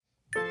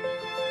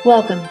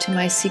Welcome to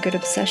my secret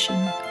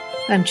obsession.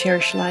 I'm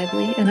Cherish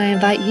Lively, and I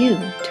invite you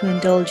to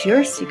indulge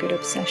your secret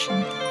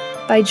obsession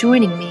by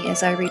joining me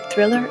as I read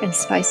thriller and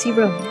spicy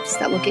romance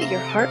that will get your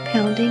heart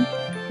pounding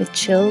with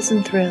chills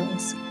and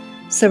thrills.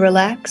 So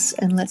relax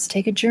and let's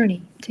take a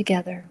journey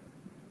together.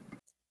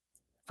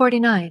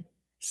 49.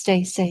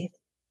 Stay safe.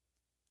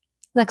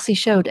 Lexi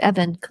showed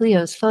Evan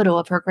Cleo's photo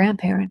of her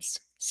grandparents,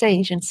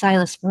 Sage and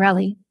Silas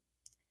Morelli.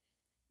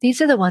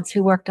 These are the ones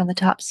who worked on the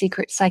top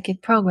secret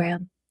psychic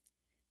program.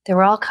 There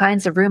were all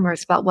kinds of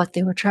rumors about what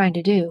they were trying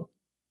to do,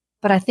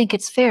 but I think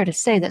it's fair to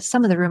say that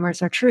some of the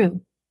rumors are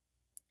true.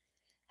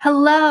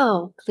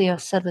 "Hello," Cleo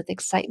said with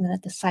excitement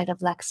at the sight of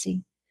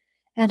Lexi.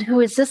 "And who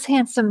is this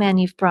handsome man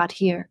you've brought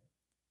here?"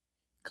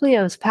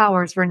 Cleo's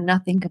powers were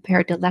nothing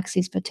compared to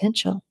Lexi's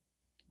potential,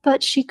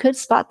 but she could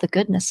spot the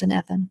goodness in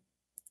Evan.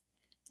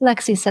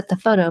 Lexi set the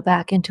photo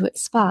back into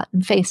its spot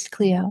and faced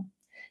Cleo.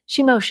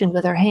 She motioned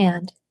with her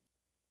hand.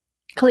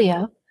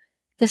 "Cleo,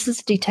 this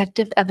is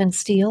Detective Evan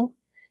Steele.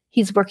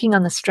 He's working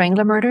on the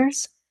Strangler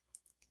murders."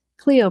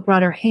 Cleo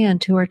brought her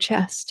hand to her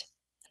chest.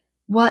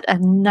 "What a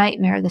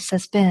nightmare this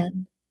has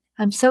been.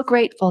 I'm so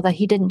grateful that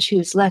he didn't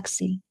choose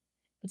Lexi.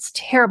 It's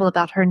terrible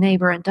about her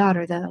neighbor and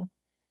daughter, though.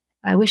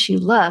 I wish you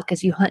luck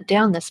as you hunt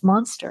down this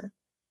monster."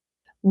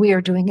 "We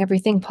are doing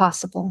everything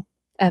possible,"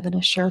 Evan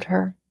assured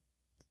her.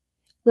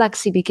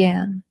 Lexi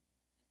began.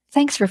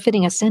 "Thanks for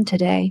fitting us in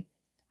today.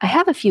 I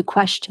have a few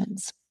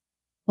questions."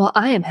 "Well,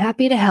 I am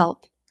happy to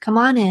help. Come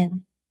on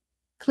in."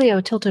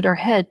 Cleo tilted her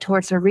head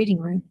towards her reading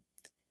room.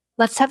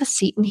 "Let's have a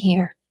seat in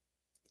here."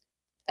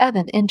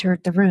 Evan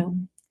entered the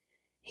room.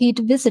 He'd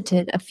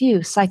visited a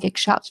few psychic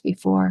shops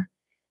before,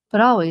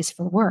 but always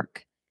for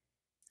work.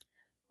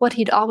 What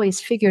he'd always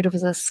figured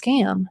was a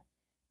scam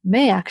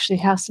may actually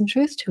have some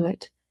truth to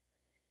it.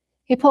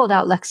 He pulled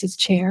out Lexi's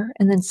chair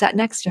and then sat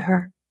next to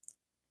her.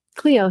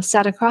 Cleo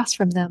sat across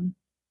from them.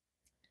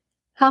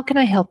 "How can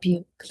I help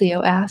you?"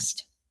 Cleo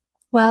asked.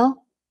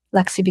 "Well,"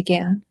 Lexi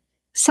began,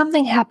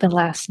 "something happened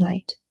last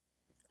night.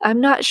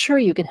 I'm not sure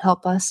you can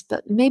help us,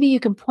 but maybe you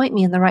can point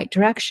me in the right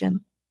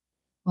direction."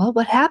 "Well,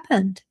 what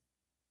happened?"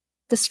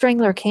 "The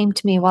Strangler came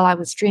to me while I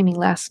was dreaming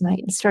last night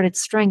and started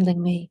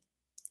strangling me."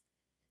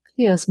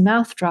 Cleo's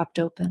mouth dropped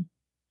open.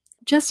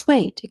 "Just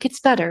wait, it gets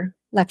better,"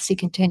 Lexi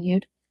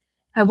continued.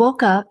 "I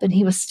woke up and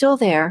he was still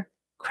there,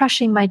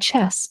 crushing my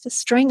chest,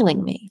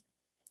 strangling me."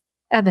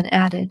 Evan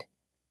added,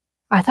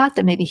 "I thought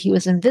that maybe he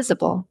was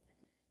invisible,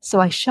 so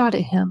I shot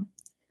at him.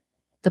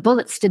 The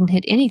bullets didn't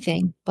hit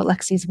anything but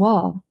Lexi's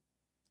wall."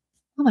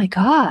 "Oh my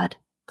God,"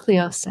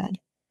 Cleo said.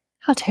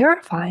 "How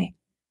terrifying."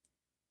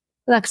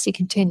 Lexi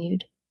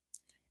continued.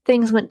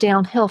 "Things went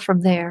downhill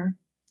from there.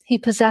 He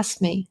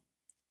possessed me."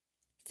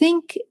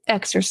 "Think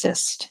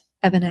exorcist,"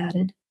 Evan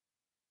added.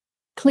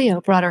 Cleo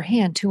brought her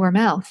hand to her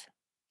mouth.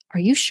 "Are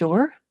you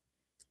sure?"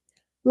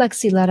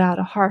 Lexi let out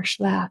a harsh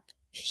laugh.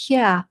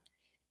 "Yeah,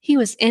 he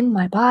was in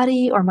my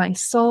body or my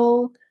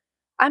soul.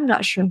 I'm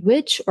not sure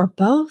which or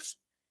both,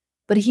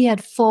 but he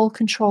had full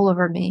control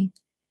over me.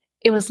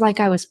 It was like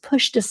I was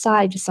pushed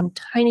aside to some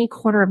tiny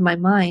corner of my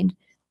mind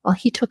while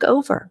he took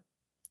over."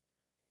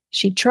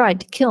 "She tried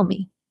to kill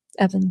me,"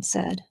 Evan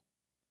said.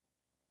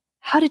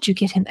 "How did you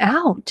get him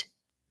out?"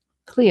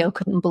 Cleo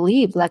couldn't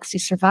believe Lexi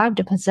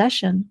survived a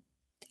possession.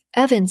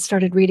 "Evan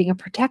started reading a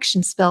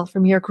protection spell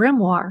from your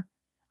grimoire.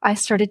 I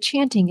started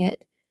chanting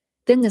it.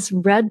 Then this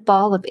red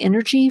ball of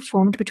energy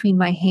formed between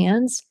my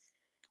hands.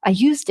 I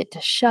used it to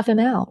shove him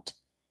out."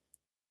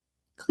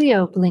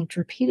 Cleo blinked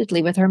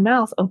repeatedly with her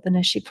mouth open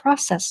as she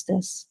processed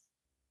this.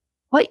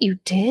 "What you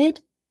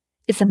did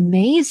is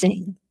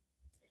amazing."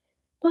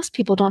 "Most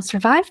people don't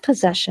survive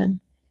possession,"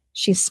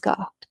 she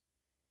scoffed.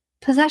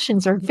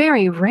 "Possessions are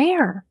very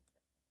rare.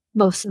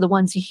 Most of the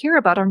ones you hear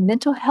about are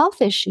mental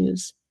health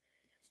issues.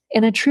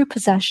 In a true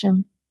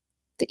possession,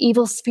 the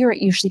evil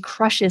spirit usually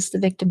crushes the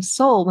victim's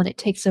soul when it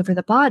takes over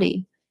the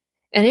body,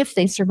 and if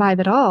they survive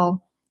at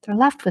all, they're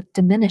left with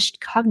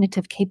diminished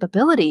cognitive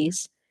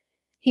capabilities.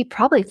 He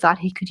probably thought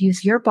he could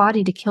use your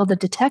body to kill the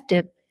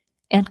detective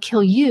and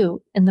kill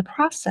you in the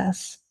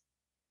process."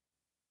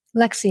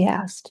 Lexi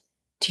asked,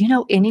 "Do you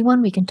know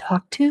anyone we can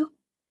talk to?"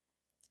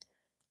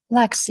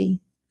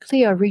 "Lexi,"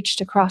 Cleo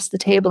reached across the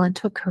table and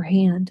took her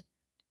hand.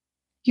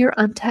 "Your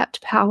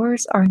untapped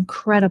powers are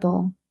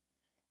incredible.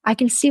 I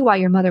can see why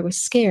your mother was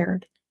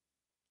scared.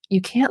 You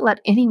can't let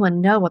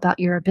anyone know about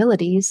your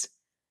abilities.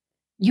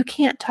 You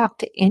can't talk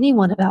to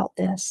anyone about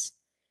this."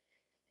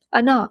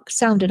 A knock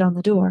sounded on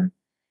the door.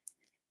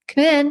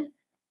 "Come in,"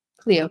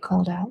 Cleo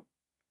called out.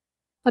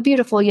 A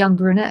beautiful young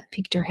brunette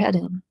peeked her head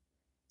in.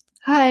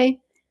 "Hi.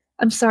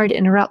 I'm sorry to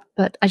interrupt,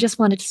 but I just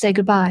wanted to say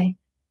goodbye."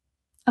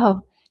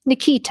 "Oh,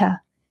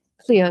 Nikita."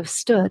 Cleo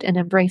stood and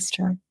embraced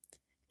her.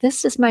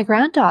 "This is my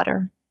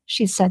granddaughter,"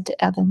 she said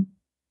to Evan.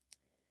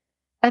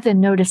 Evan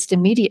noticed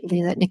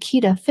immediately that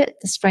Nikita fit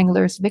the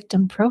Strangler's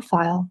victim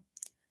profile.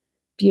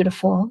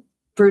 Beautiful,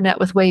 brunette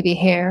with wavy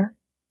hair.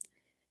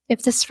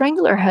 If the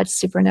Strangler had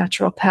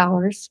supernatural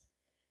powers,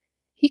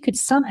 he could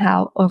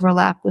somehow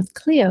overlap with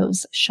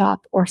Cleo's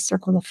shop or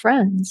circle of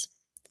friends.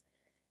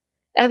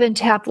 Evan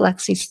tapped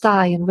Lexi's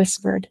thigh and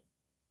whispered,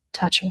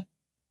 "Touch her,"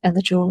 and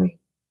the jewelry.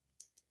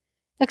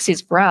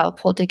 Lexi's brow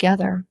pulled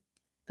together,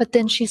 but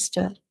then she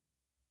stood.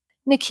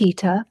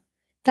 "Nikita,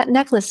 that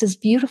necklace is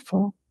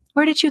beautiful.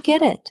 Where did you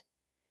get it?"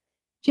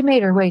 She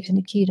made her way to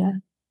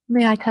Nikita.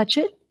 "May I touch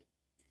it?"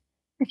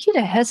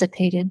 Nikita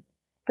hesitated,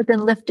 but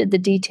then lifted the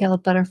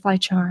detailed butterfly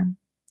charm.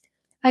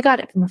 "I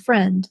got it from a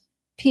friend,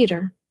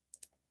 Peter."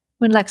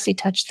 When Lexi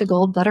touched the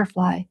gold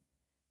butterfly,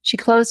 she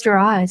closed her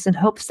eyes in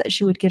hopes that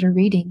she would get a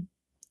reading.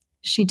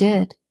 She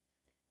did.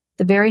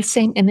 The very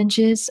same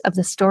images of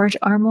the storage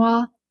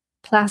armoire,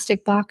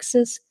 plastic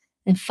boxes,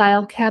 and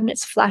file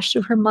cabinets flashed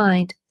through her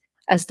mind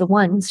as the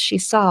ones she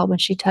saw when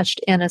she touched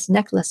Anna's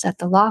necklace at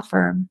the law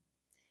firm.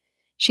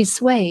 She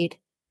swayed,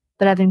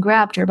 but Evan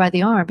grabbed her by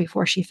the arm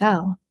before she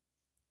fell.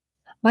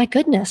 "My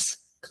goodness,"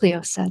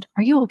 Cleo said.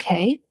 "Are you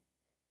okay?"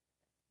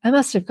 "I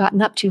must have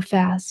gotten up too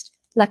fast,"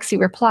 Lexi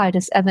replied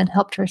as Evan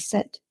helped her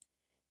sit.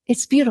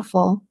 "It's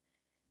beautiful.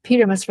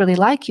 Peter must really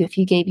like you if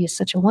he gave you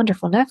such a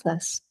wonderful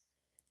necklace."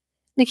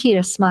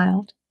 Nikita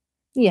smiled.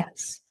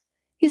 "Yes,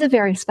 he's a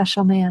very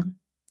special man."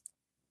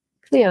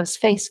 Cleo's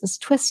face was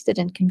twisted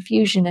in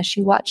confusion as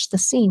she watched the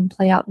scene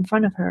play out in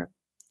front of her.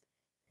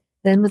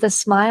 Then, with a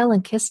smile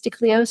and kiss to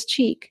Cleo's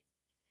cheek,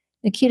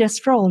 Nikita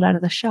strolled out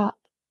of the shop.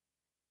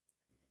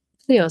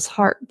 Cleo's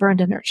heart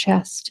burned in her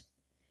chest.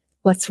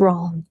 "What's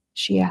wrong?"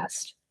 she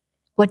asked.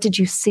 "What did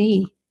you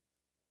see?"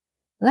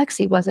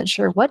 Lexi wasn't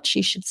sure what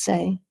she should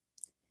say.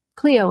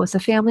 Cleo was a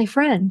family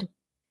friend.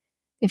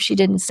 If she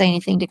didn't say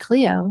anything to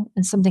Cleo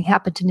and something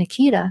happened to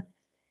Nikita,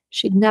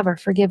 she'd never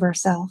forgive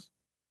herself.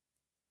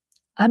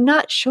 "I'm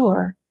not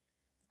sure.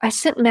 I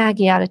sent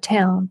Maggie out of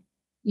town.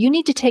 You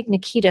need to take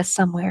Nikita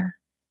somewhere.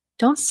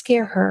 Don't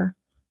scare her,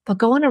 but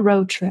go on a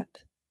road trip."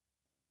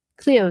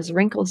 Cleo's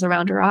wrinkles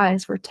around her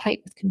eyes were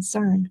tight with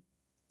concern.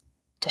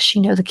 "Does she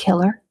know the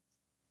killer?"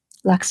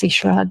 Lexi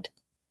shrugged.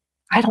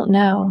 "I don't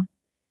know.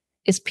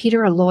 Is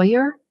Peter a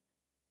lawyer?"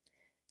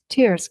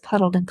 Tears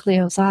puddled in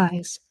Cleo's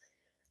eyes.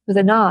 With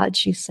a nod,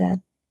 she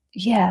said,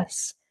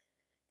 "Yes,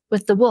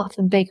 with the Wolf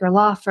and Baker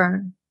law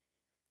firm."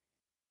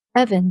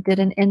 Evan did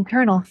an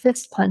internal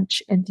fist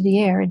punch into the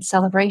air in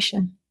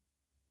celebration.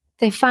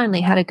 They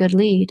finally had a good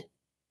lead.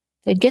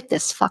 They'd get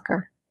this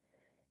fucker.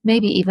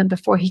 Maybe even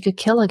before he could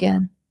kill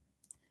again.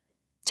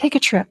 "Take a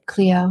trip,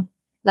 Cleo,"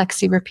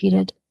 Lexi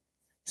repeated.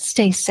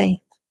 "Stay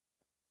safe."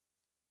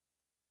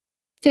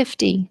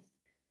 50.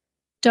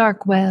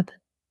 Dark Web.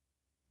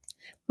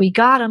 "We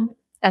got him,"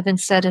 Evan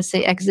said as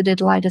they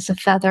exited light as a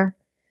feather.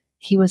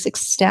 He was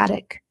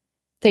ecstatic.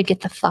 They'd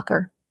get the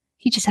fucker.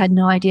 He just had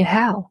no idea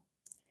how.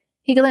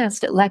 He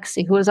glanced at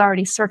Lexi, who was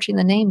already searching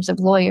the names of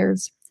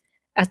lawyers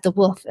at the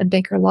Wolf and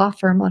Baker law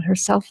firm on her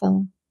cell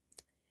phone.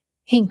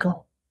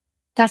 "Hynkel.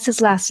 That's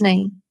his last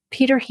name.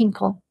 Peter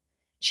Hynkel."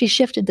 She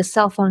shifted the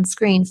cell phone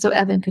screen so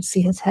Evan could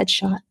see his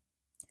headshot.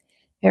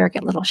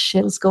 Arrogant little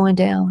shit was going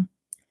down.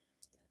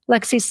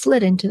 Lexi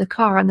slid into the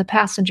car on the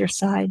passenger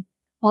side,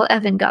 while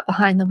Evan got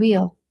behind the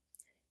wheel.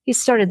 He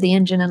started the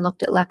engine and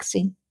looked at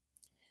Lexi.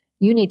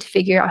 "You need to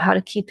figure out how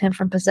to keep him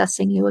from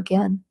possessing you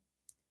again.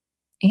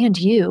 And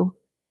you.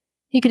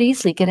 He could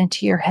easily get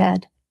into your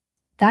head.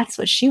 That's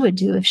what she would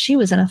do if she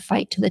was in a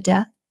fight to the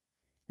death.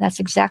 That's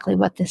exactly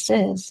what this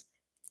is.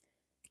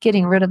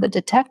 Getting rid of the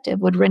detective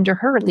would render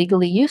her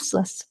legally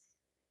useless."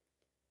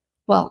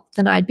 "Well,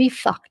 then I'd be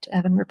fucked,"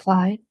 Evan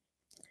replied.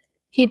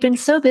 He'd been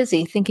so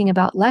busy thinking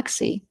about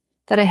Lexi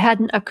that it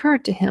hadn't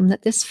occurred to him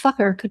that this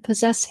fucker could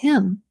possess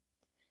him.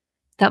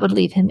 That would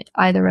leave him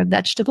either a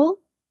vegetable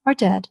or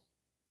dead.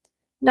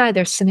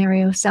 Neither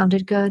scenario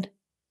sounded good.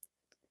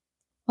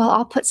 "Well,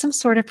 I'll put some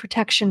sort of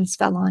protection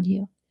spell on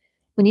you.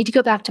 We need to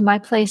go back to my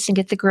place and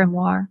get the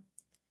grimoire."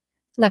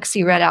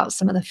 Lexi read out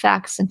some of the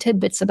facts and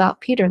tidbits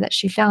about Peter that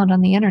she found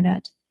on the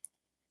internet.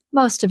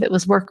 Most of it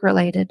was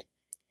work-related.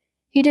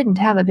 He didn't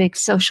have a big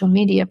social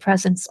media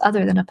presence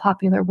other than a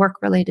popular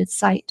work-related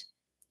site.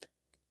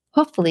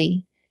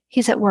 "Hopefully,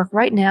 he's at work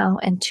right now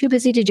and too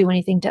busy to do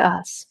anything to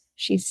us,"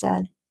 she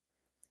said.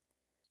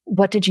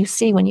 "What did you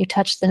see when you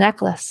touched the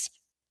necklace?"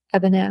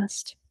 Evan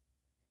asked.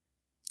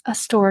 "A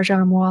storage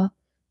armoire,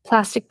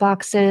 plastic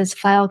boxes,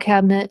 file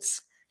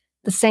cabinets,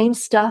 the same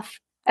stuff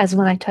as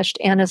when I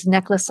touched Anna's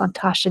necklace on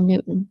Tasha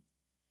Newton.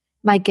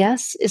 My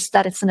guess is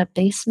that it's in a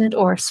basement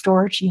or a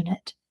storage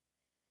unit."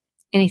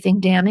 "Anything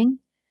damning?"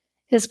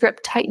 His grip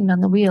tightened on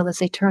the wheel as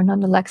they turned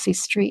onto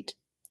Lexi's street.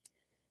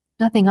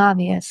 "Nothing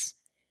obvious.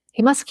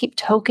 He must keep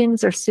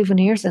tokens or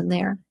souvenirs in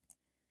there.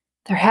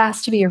 There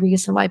has to be a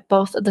reason why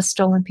both of the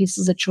stolen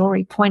pieces of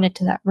jewelry pointed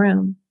to that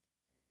room.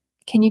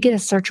 Can you get a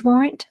search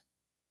warrant?"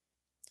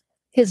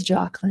 His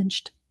jaw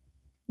clenched.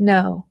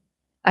 "No,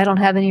 I don't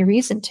have any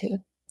reason to.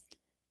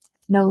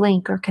 No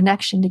link or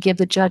connection to give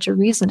the judge a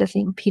reason to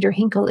think Peter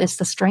Hynkel is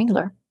the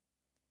Strangler."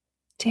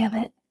 "Damn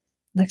it,"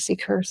 Lexi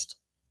cursed.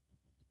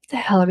 "What the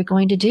hell are we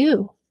going to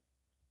do?"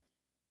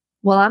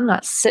 "Well, I'm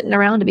not sitting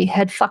around to be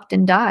head-fucked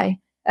and die,"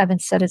 Evan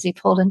said as he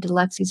pulled into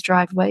Lexi's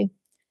driveway.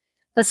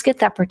 "Let's get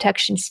that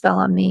protection spell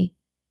on me.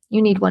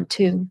 You need one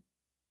too."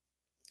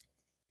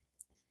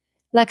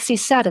 Lexi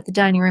sat at the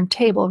dining room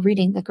table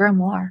reading the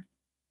grimoire.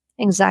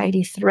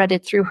 Anxiety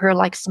threaded through her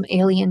like some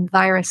alien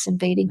virus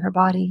invading her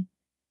body.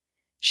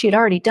 She had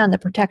already done the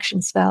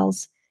protection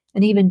spells,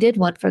 and even did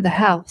one for the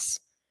house.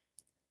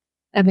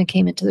 Evan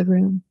came into the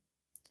room.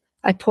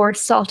 I poured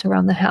salt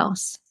around the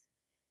house.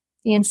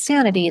 The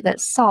insanity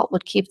that salt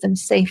would keep them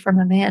safe from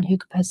a man who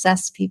could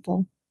possess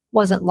people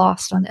wasn't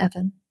lost on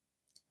Evan.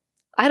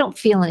 I don't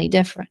feel any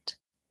different.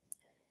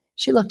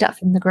 She looked up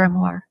from the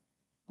grimoire.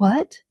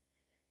 What?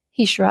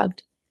 He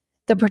shrugged.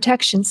 The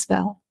protection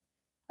spell.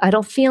 I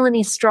don't feel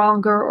any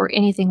stronger or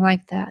anything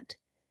like that.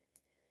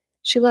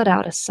 She let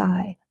out a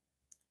sigh.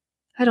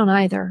 I don't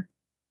either.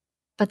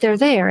 But they're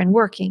there and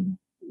working.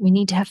 We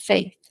need to have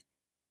faith.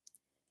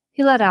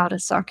 He let out a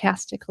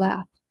sarcastic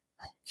laugh.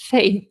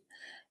 Faith.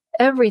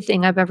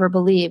 Everything I've ever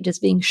believed is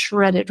being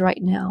shredded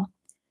right now.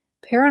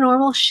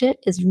 Paranormal shit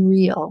is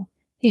real.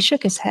 He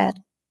shook his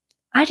head.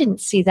 I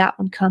didn't see that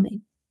one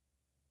coming.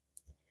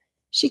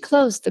 She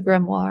closed the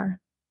grimoire,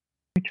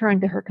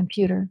 returned to her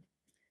computer.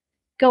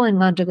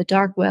 Going onto the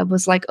dark web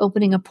was like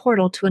opening a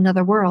portal to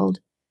another world.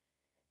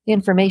 The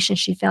information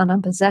she found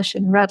on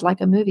possession read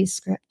like a movie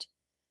script.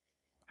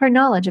 Her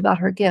knowledge about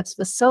her gifts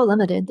was so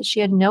limited that she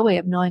had no way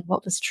of knowing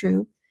what was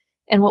true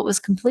and what was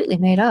completely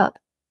made up.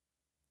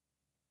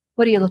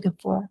 What are you looking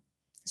for?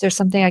 Is there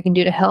something I can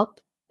do to help?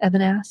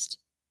 Evan asked.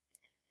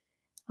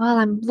 Well,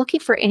 I'm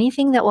looking for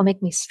anything that will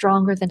make me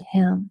stronger than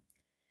him.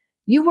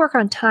 You work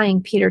on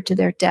tying Peter to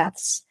their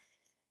deaths.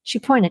 She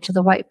pointed to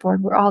the whiteboard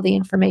where all the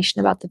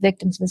information about the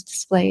victims was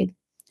displayed.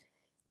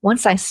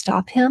 Once I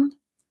stop him,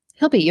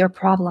 he'll be your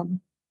problem.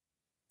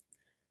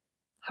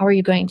 How are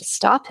you going to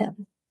stop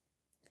him?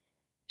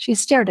 She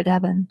stared at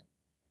Evan.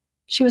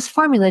 She was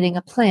formulating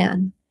a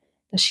plan,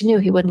 but she knew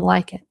he wouldn't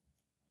like it.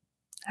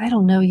 I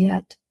don't know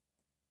yet.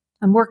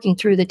 I'm working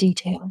through the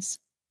details.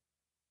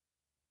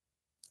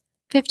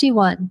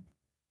 51.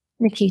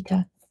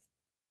 Nikita.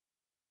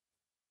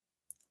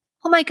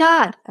 Oh my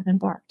God, Evan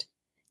barked.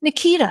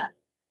 Nikita!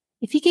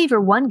 If he gave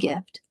her one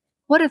gift,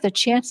 what are the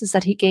chances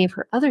that he gave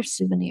her other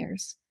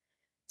souvenirs?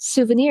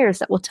 Souvenirs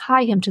that will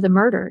tie him to the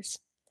murders.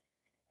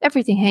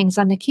 Everything hangs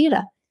on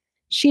Nikita.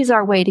 She's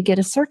our way to get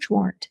a search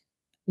warrant.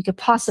 We could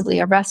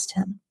possibly arrest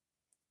him.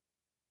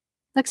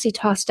 Lexi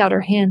tossed out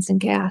her hands and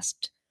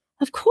gasped.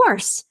 Of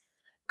course!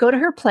 Go to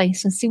her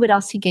place and see what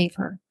else he gave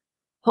her.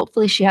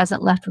 Hopefully she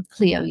hasn't left with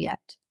Cleo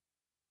yet.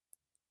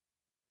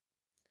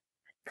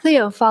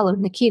 Cleo followed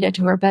Nikita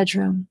to her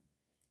bedroom.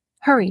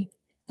 Hurry,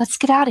 let's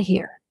get out of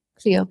here,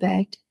 Cleo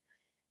begged.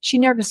 She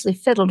nervously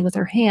fiddled with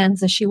her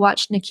hands as she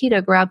watched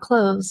Nikita grab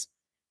clothes.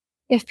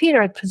 If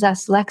Peter had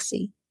possessed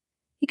Lexi,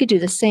 he could do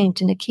the same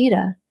to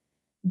Nikita,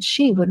 and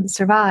she wouldn't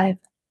survive.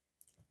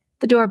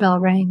 The doorbell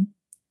rang.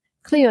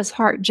 Cleo's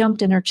heart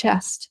jumped in her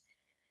chest.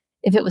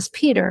 If it was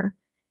Peter,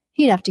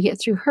 he'd have to get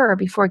through her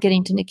before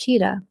getting to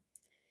Nikita.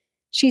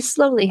 She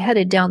slowly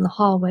headed down the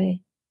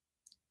hallway.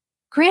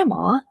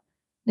 Grandma,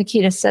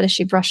 Nikita said as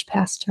she brushed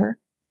past her.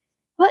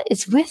 What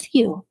is with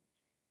you?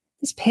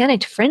 This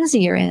panicked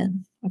frenzy you're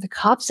in. Are the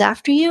cops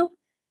after you?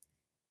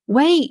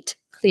 Wait,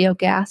 Cleo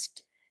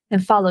gasped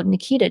and followed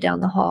Nikita down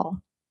the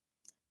hall.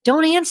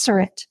 Don't answer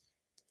it.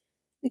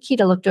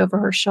 Nikita looked over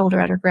her shoulder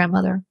at her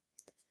grandmother.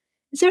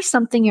 Is there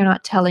something you're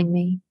not telling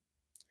me?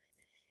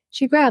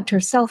 She grabbed her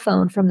cell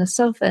phone from the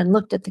sofa and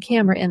looked at the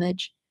camera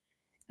image.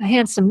 A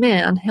handsome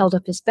man held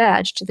up his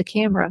badge to the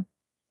camera.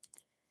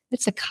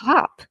 It's a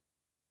cop.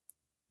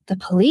 The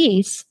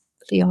police?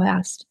 Cleo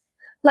asked.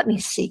 Let me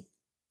see.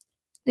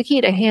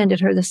 Nikita handed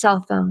her the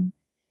cell phone.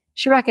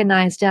 She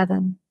recognized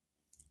Evan.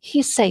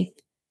 He's safe.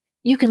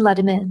 You can let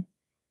him in.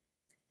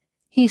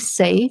 He's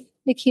safe?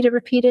 Nikita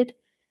repeated.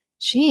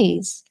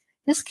 Geez,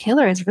 this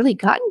killer has really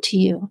gotten to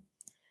you.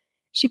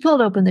 She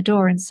pulled open the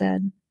door and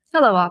said,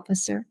 Hello,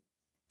 officer.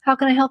 How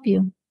can I help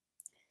you?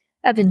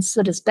 Evan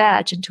slid his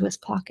badge into his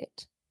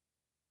pocket.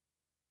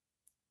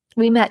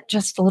 We met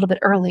just a little bit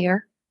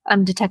earlier.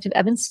 I'm Detective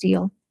Evan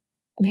Steele.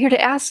 I'm here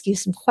to ask you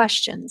some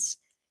questions.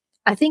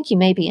 I think you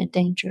may be in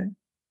danger.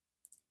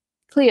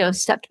 Cleo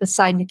stepped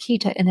beside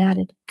Nikita and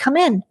added, Come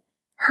in.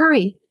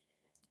 Hurry.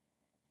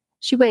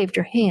 She waved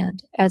her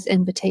hand as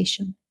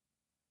invitation.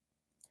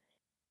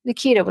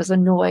 Nikita was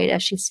annoyed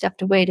as she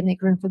stepped away to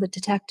make room for the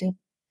detective.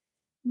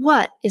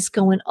 What is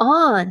going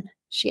on?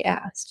 She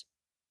asked.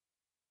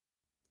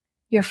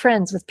 You're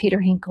friends with Peter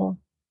Hynkel.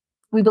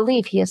 We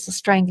believe he is the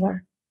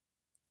Strangler.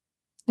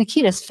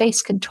 Nikita's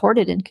face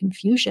contorted in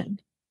confusion.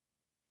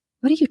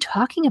 What are you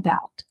talking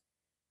about?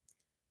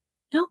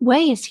 No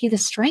way is he the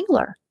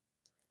Strangler.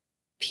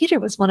 Peter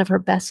was one of her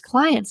best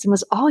clients and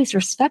was always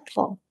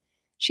respectful.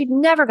 She'd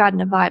never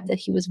gotten a vibe that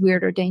he was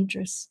weird or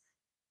dangerous.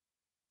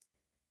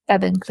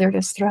 Evan cleared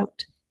his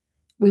throat.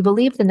 We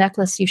believe the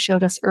necklace you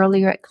showed us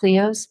earlier at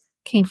Cleo's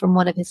came from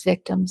one of his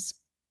victims.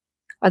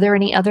 Are there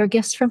any other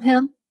gifts from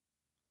him?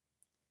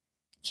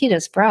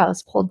 Nikita's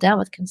brows pulled down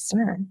with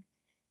concern.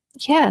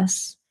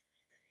 Yes.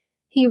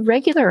 He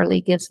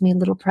regularly gives me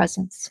little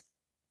presents.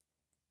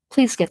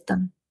 Please get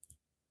them.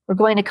 We're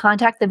going to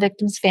contact the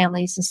victims'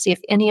 families and see if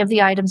any of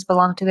the items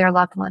belong to their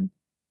loved one.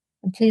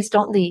 And please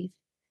don't leave.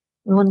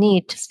 and will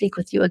need to speak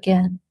with you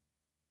again."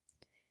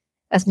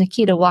 As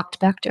Nikita walked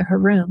back to her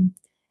room,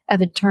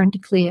 Evan turned to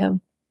Cleo.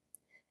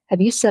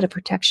 "Have you set a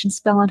protection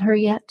spell on her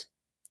yet?"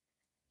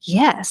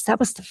 "Yes, that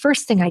was the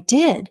first thing I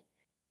did."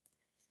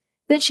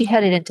 Then she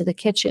headed into the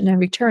kitchen and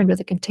returned with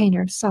a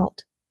container of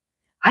salt.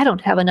 "I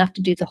don't have enough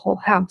to do the whole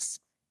house,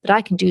 but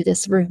I can do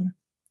this room."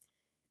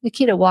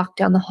 Nikita walked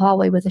down the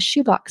hallway with a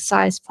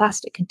shoebox-sized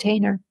plastic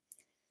container.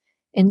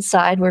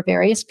 Inside were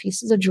various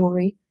pieces of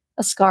jewelry,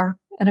 a scarf,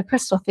 and a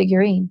crystal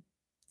figurine.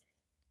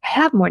 "I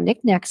have more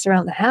knickknacks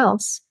around the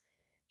house."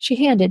 She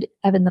handed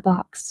Evan the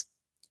box.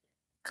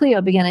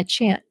 Cleo began a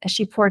chant as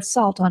she poured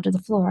salt onto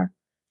the floor.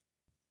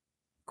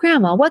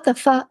 "Grandma, what the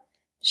fu—"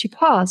 She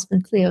paused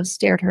when Cleo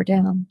stared her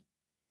down.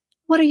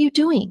 "What are you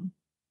doing?"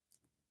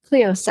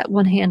 Cleo set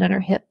one hand on her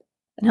hip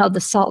and held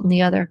the salt in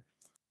the other.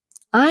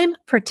 "I'm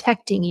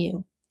protecting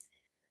you."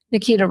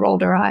 Nikita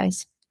rolled her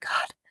eyes.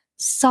 "God,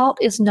 salt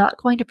is not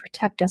going to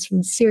protect us from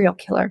the serial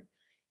killer.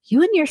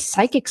 You and your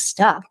psychic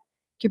stuff.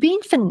 You're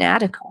being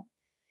fanatical."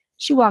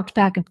 She walked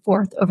back and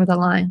forth over the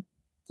line.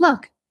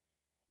 "Look,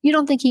 you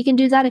don't think he can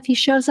do that if he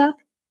shows up?"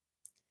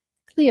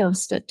 Cleo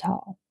stood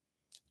tall.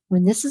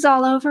 "When this is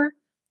all over,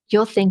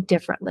 you'll think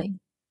differently."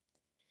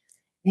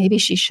 Maybe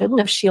she shouldn't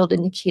have shielded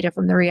Nikita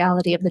from the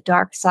reality of the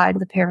dark side of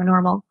the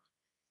paranormal.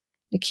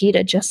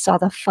 Nikita just saw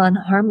the fun,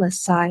 harmless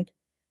side,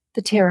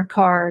 the tarot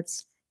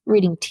cards,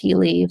 reading tea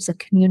leaves, and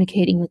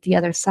communicating with the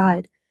other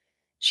side.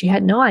 She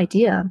had no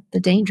idea the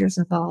dangers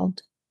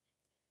involved.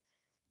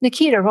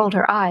 Nikita rolled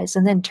her eyes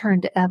and then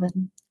turned to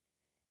Evan.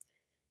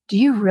 "Do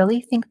you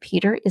really think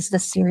Peter is the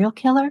serial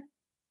killer?"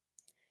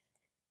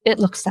 "It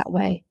looks that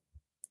way."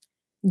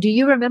 "Do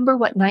you remember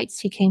what nights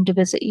he came to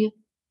visit you?"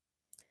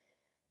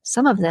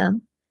 "Some of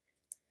them."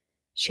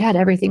 She had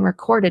everything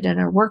recorded in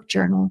her work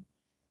journal,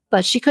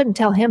 but she couldn't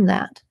tell him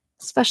that,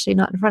 especially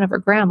not in front of her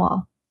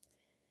grandma.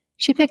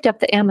 She picked up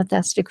the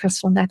amethyst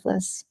crystal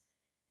necklace.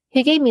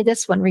 "He gave me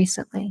this one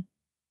recently."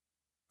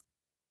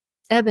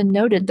 Evan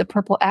noted the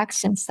purple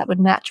accents that would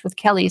match with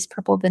Kelly's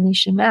purple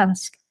Venetian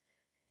mask.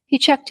 He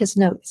checked his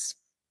notes.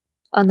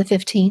 "On the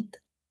 15th?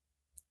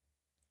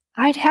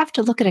 "I'd have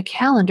to look at a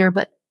calendar,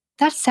 but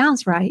that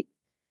sounds right.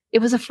 It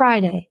was a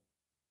Friday."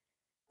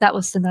 "That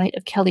was the night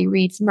of Kelly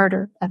Reed's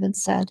murder," Evan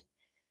said.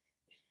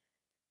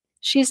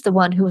 "She's the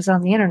one who was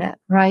on the internet,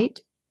 right?"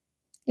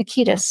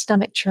 Nikita's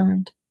stomach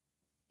churned.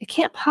 "It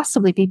can't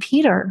possibly be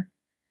Peter."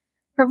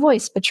 Her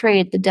voice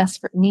betrayed the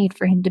desperate need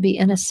for him to be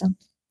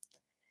innocent.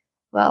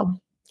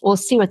 "Well, we'll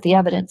see what the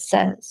evidence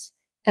says,"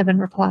 Evan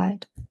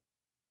replied.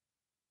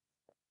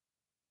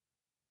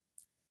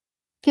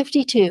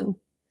 52.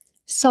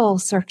 Soul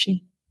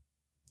Searching.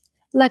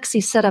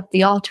 Lexi set up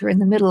the altar in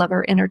the middle of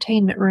her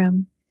entertainment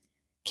room.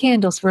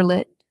 Candles were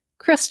lit,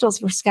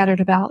 crystals were scattered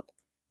about,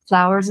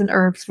 flowers and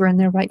herbs were in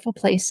their rightful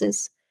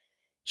places.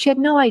 She had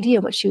no idea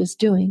what she was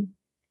doing.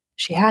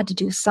 She had to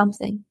do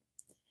something.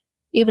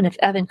 Even if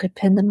Evan could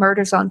pin the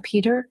murders on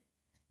Peter,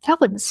 that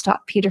wouldn't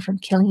stop Peter from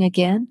killing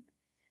again.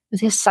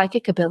 With his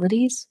psychic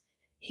abilities,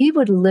 he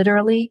would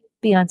literally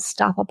be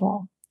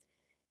unstoppable.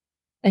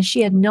 And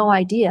she had no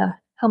idea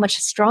how much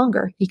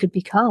stronger he could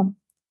become.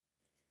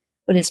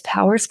 Would his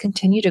powers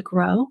continue to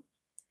grow?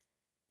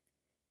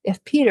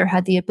 If Peter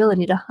had the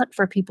ability to hunt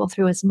for people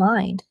through his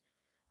mind,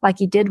 like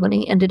he did when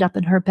he ended up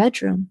in her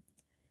bedroom,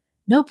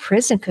 no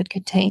prison could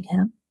contain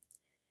him.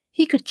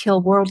 He could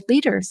kill world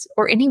leaders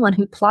or anyone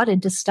who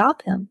plotted to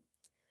stop him.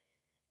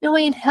 No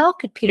way in hell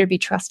could Peter be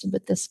trusted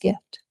with this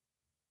gift.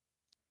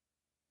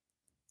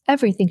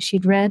 Everything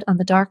she'd read on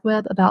the dark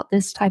web about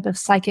this type of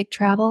psychic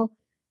travel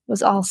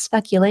was all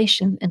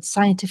speculation and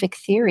scientific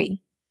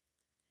theory.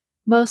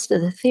 Most of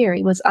the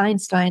theory was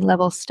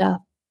Einstein-level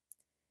stuff.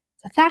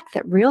 The fact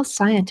that real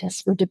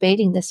scientists were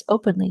debating this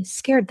openly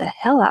scared the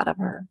hell out of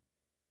her.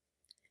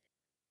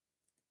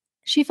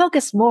 She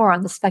focused more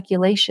on the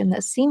speculation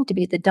that seemed to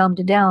be the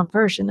dumbed-down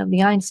version of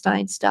the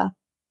Einstein stuff.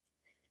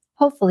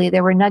 Hopefully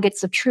there were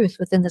nuggets of truth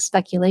within the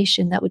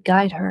speculation that would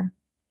guide her.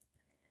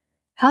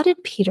 How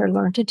did Peter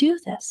learn to do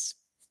this?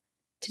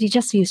 Did he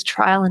just use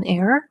trial and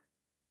error?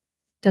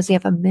 Does he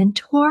have a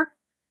mentor?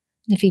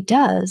 And if he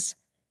does,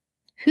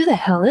 who the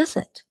hell is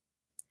it?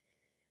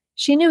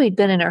 She knew he'd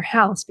been in her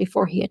house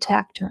before he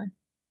attacked her.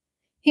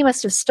 He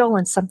must have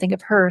stolen something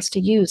of hers to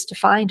use to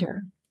find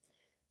her,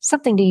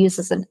 something to use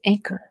as an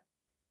anchor.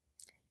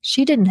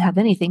 She didn't have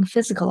anything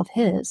physical of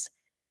his,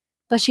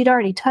 but she'd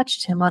already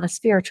touched him on a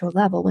spiritual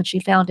level when she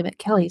found him at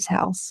Kelly's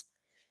house.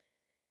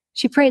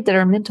 She prayed that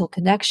her mental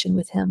connection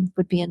with him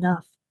would be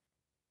enough.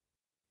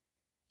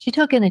 She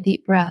took in a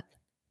deep breath,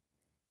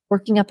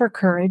 working up her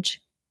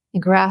courage,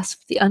 and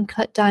grasped the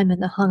uncut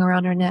diamond that hung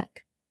around her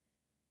neck.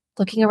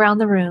 Looking around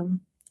the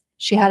room,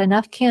 she had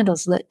enough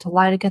candles lit to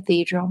light a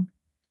cathedral.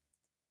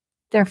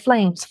 Their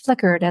flames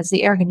flickered as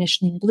the air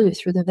conditioning blew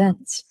through the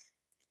vents.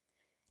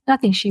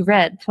 Nothing she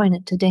read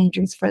pointed to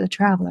dangers for the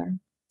traveler.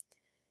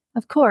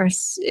 Of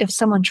course, if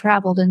someone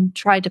traveled and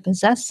tried to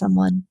possess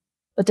someone,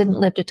 but didn't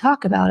live to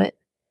talk about it,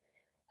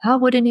 how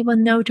would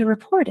anyone know to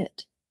report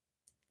it?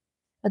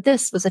 But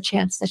this was a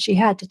chance that she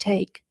had to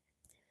take.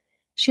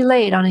 She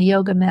laid on a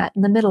yoga mat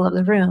in the middle of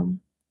the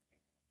room.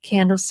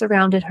 Candles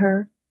surrounded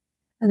her,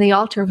 and the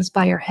altar was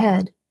by her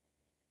head.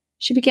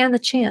 She began the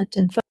chant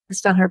and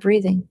focused on her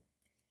breathing,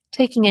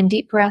 taking in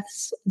deep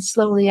breaths and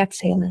slowly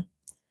exhaling.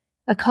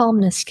 A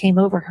calmness came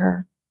over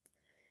her.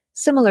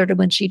 Similar to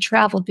when she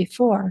traveled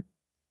before,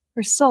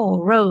 her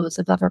soul rose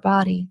above her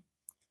body.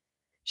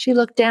 She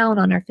looked down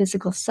on her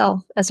physical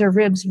self as her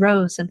ribs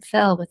rose and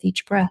fell with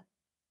each breath.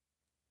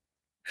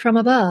 From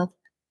above,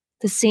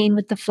 the scene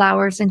with the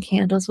flowers and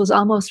candles was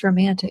almost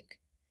romantic,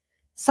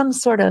 some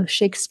sort of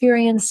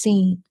Shakespearean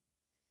scene.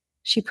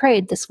 She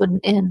prayed this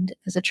wouldn't end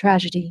as a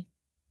tragedy.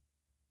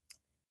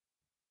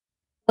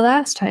 The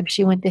last time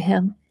she went to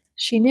him,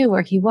 she knew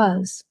where he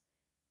was.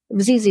 It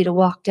was easy to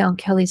walk down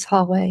Kelly's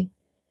hallway.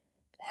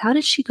 How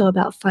did she go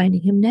about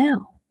finding him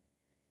now?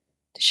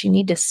 Does she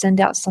need to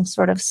send out some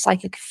sort of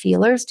psychic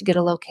feelers to get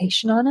a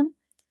location on him?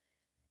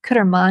 Could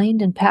her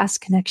mind and past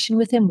connection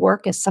with him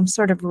work as some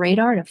sort of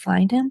radar to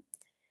find him?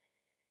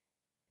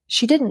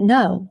 She didn't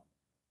know,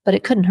 but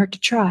it couldn't hurt to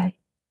try.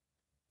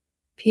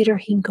 Peter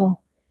Hynkel,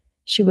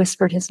 she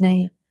whispered his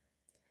name.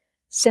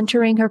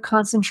 Centering her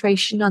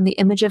concentration on the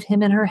image of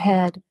him in her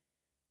head,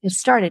 it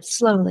started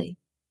slowly,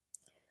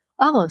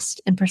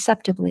 almost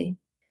imperceptibly.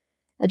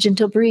 A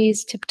gentle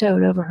breeze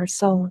tiptoed over her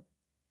soul.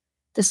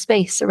 The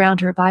space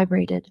around her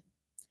vibrated.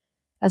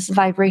 As the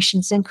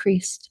vibrations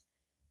increased,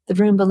 the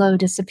room below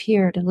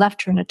disappeared and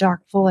left her in a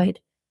dark void.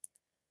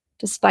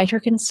 Despite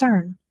her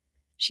concern,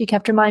 she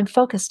kept her mind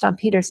focused on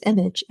Peter's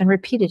image and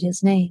repeated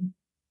his name.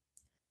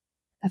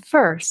 At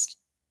first,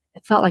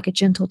 it felt like a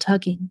gentle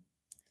tugging,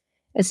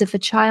 as if a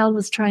child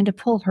was trying to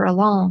pull her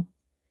along.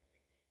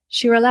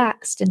 She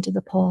relaxed into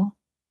the pull.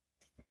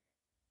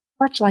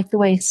 Much like the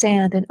way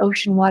sand and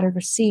ocean water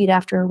recede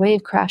after a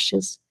wave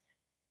crashes,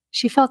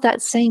 she felt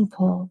that same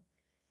pull,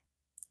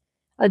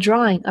 a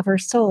drawing of her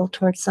soul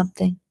towards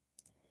something.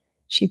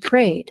 She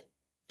prayed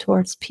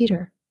towards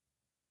Peter.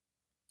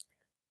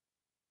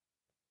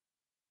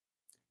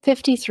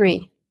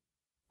 53.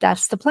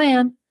 That's the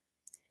plan.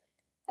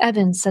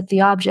 Evan set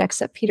the objects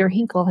that Peter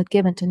Hynkel had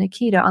given to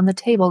Nikita on the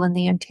table in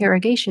the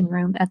interrogation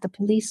room at the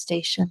police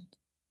station.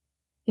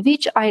 If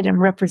each item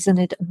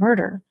represented a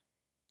murder,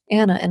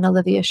 Anna and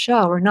Olivia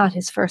Shaw were not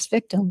his first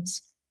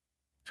victims.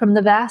 From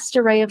the vast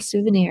array of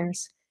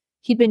souvenirs,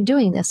 he'd been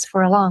doing this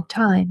for a long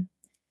time,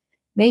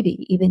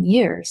 maybe even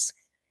years.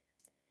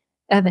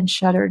 Evan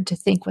shuddered to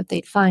think what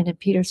they'd find in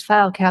Peter's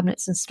file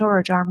cabinets and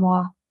storage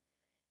armoire.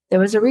 There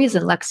was a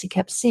reason Lexi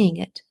kept seeing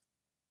it,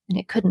 and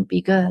it couldn't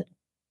be good.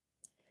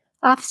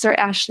 Officer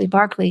Ashley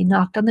Barkley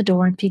knocked on the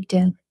door and peeked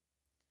in.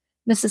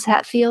 Mrs.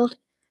 Hatfield,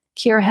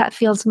 Kira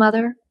Hatfield's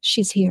mother,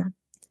 she's here.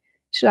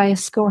 Should I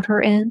escort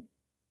her in?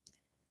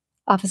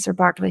 Officer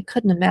Barkley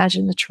couldn't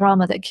imagine the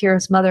trauma that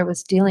Kira's mother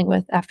was dealing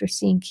with after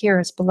seeing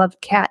Kira's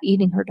beloved cat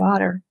eating her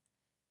daughter.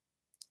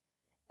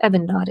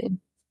 Evan nodded.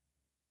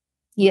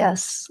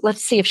 Yes,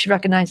 let's see if she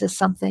recognizes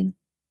something.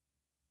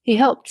 He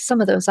hoped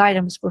some of those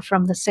items were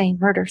from the same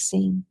murder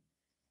scene.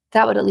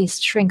 That would at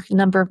least shrink the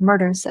number of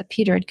murders that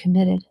Peter had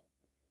committed.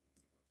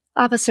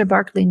 Officer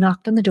Barkley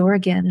knocked on the door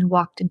again and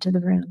walked into the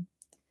room.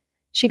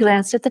 She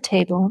glanced at the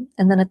table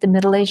and then at the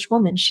middle-aged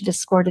woman she'd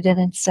escorted in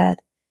and said,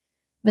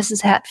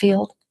 Mrs.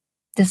 Hatfield,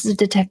 this is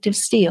Detective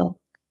Steele.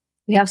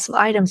 We have some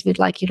items we'd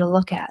like you to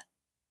look at.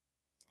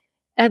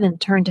 Evan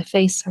turned to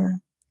face her.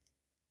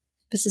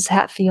 Mrs.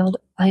 Hatfield,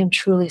 I am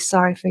truly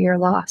sorry for your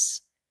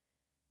loss,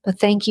 but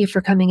thank you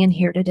for coming in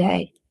here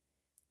today.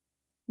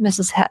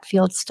 Mrs.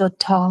 Hatfield stood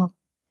tall,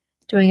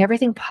 doing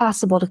everything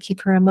possible to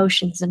keep her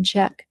emotions in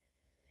check.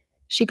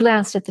 She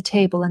glanced at the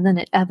table and then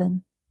at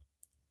Evan.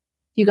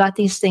 You got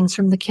these things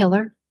from the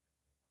killer?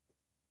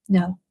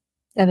 No,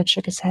 Evan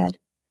shook his head.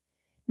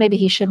 Maybe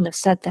he shouldn't have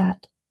said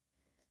that.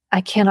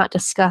 I cannot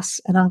discuss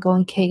an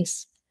ongoing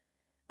case,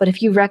 but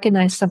if you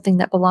recognize something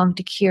that belonged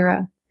to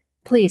Kira,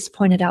 please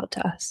point it out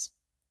to us.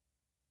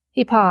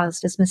 He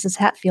paused as Mrs.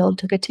 Hatfield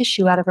took a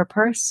tissue out of her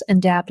purse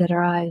and dabbed at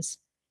her eyes.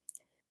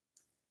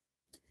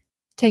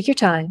 Take your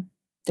time.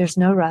 There's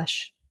no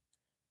rush.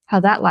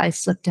 How that lie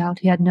slipped out,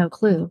 he had no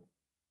clue.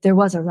 There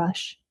was a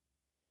rush.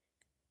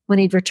 When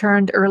he'd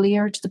returned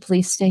earlier to the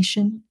police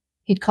station,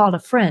 he'd called a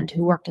friend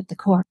who worked at the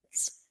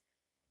courts.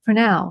 For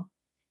now,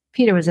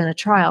 Peter was in a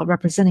trial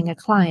representing a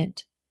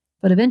client,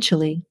 but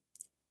eventually,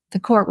 the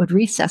court would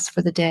recess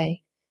for the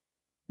day.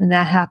 When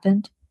that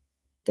happened,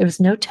 there was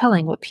no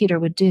telling what Peter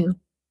would do.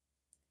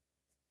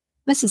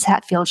 Mrs.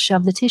 Hatfield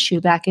shoved the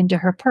tissue back into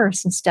her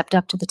purse and stepped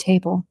up to the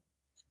table.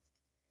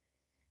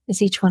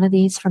 Is each one of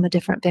these from a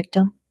different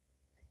victim?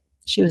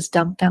 She was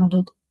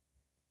dumbfounded.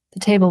 The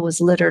table was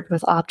littered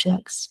with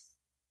objects.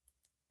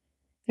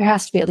 There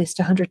has to be at least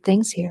 100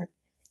 things here,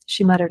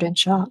 she muttered in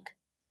shock.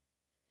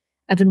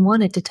 Evan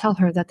wanted to tell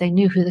her that they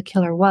knew who the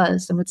killer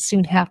was and would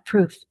soon have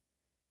proof,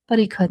 but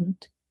he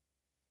couldn't.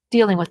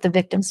 Dealing with the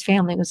victim's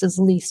family was his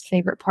least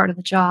favorite part of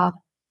the job.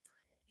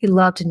 He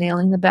loved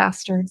nailing the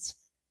bastards,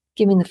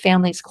 giving the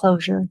families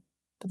closure,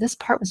 but this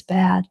part was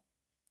bad.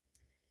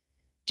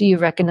 Do you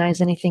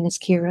recognize anything as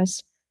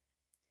Kira's?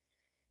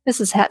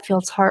 Mrs.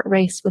 Hatfield's heart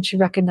raced when she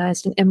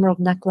recognized an emerald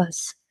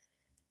necklace.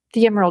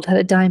 The emerald had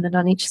a diamond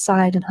on each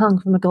side and hung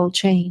from a gold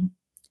chain.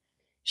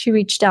 She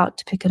reached out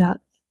to pick it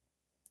up.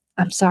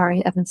 "I'm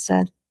sorry," Evan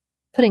said,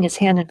 putting his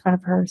hand in front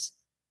of hers.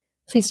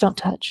 "Please don't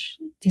touch.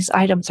 These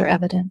items are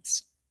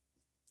evidence."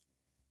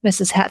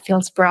 Mrs.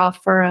 Hatfield's brow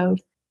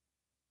furrowed.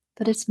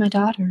 "But it's my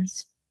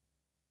daughter's."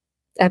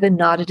 Evan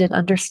nodded in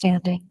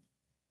understanding.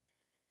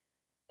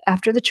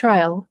 "After the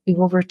trial, we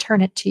will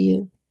return it to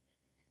you.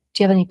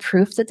 Do you have any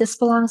proof that this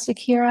belongs to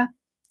Kira?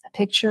 A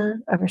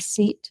picture, a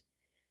receipt?"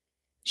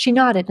 She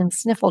nodded and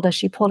sniffled as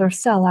she pulled her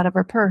cell out of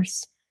her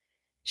purse.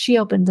 She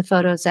opened the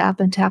Photos app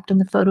and tapped on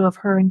the photo of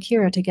her and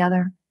Kira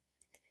together.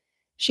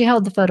 She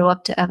held the photo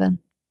up to Evan.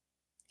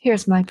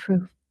 "Here's my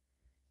proof."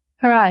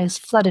 Her eyes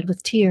flooded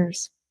with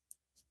tears.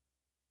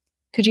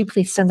 "Could you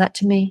please send that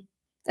to me?"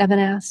 Evan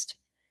asked.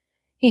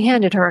 He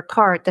handed her a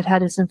card that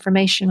had his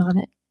information on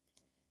it.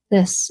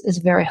 "This is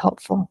very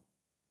helpful."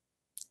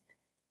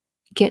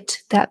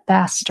 "Get that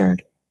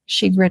bastard,"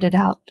 she gritted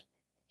out.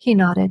 He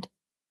nodded.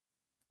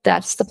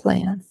 "That's the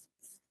plan."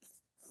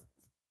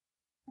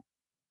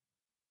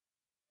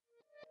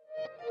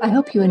 I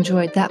hope you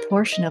enjoyed that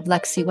portion of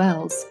Lexi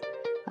Wells.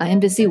 I am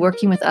busy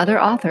working with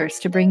other authors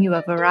to bring you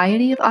a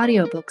variety of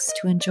audiobooks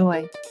to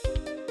enjoy.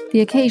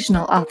 The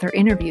occasional author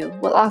interview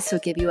will also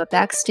give you a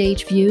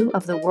backstage view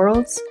of the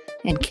worlds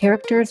and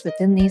characters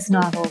within these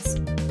novels.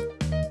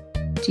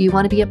 Do you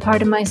want to be a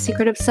part of my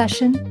secret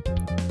obsession?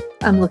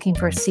 I'm looking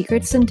for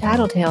secrets and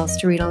tattletales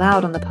to read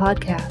aloud on the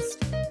podcast.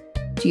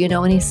 Do you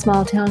know any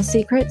small-town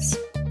secrets?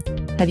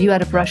 Have you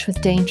had a brush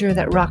with danger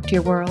that rocked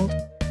your world?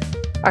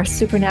 Are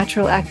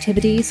supernatural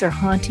activities or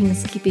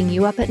hauntings keeping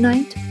you up at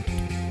night?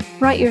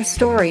 Write your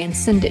story and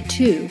send it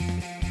to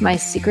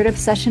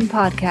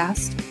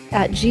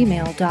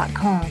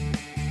mysecretobsessionpodcast@gmail.com.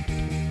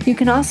 You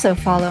can also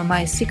follow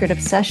My Secret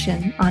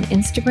Obsession on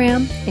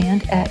Instagram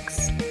and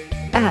X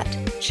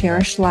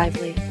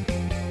 @CherishLively.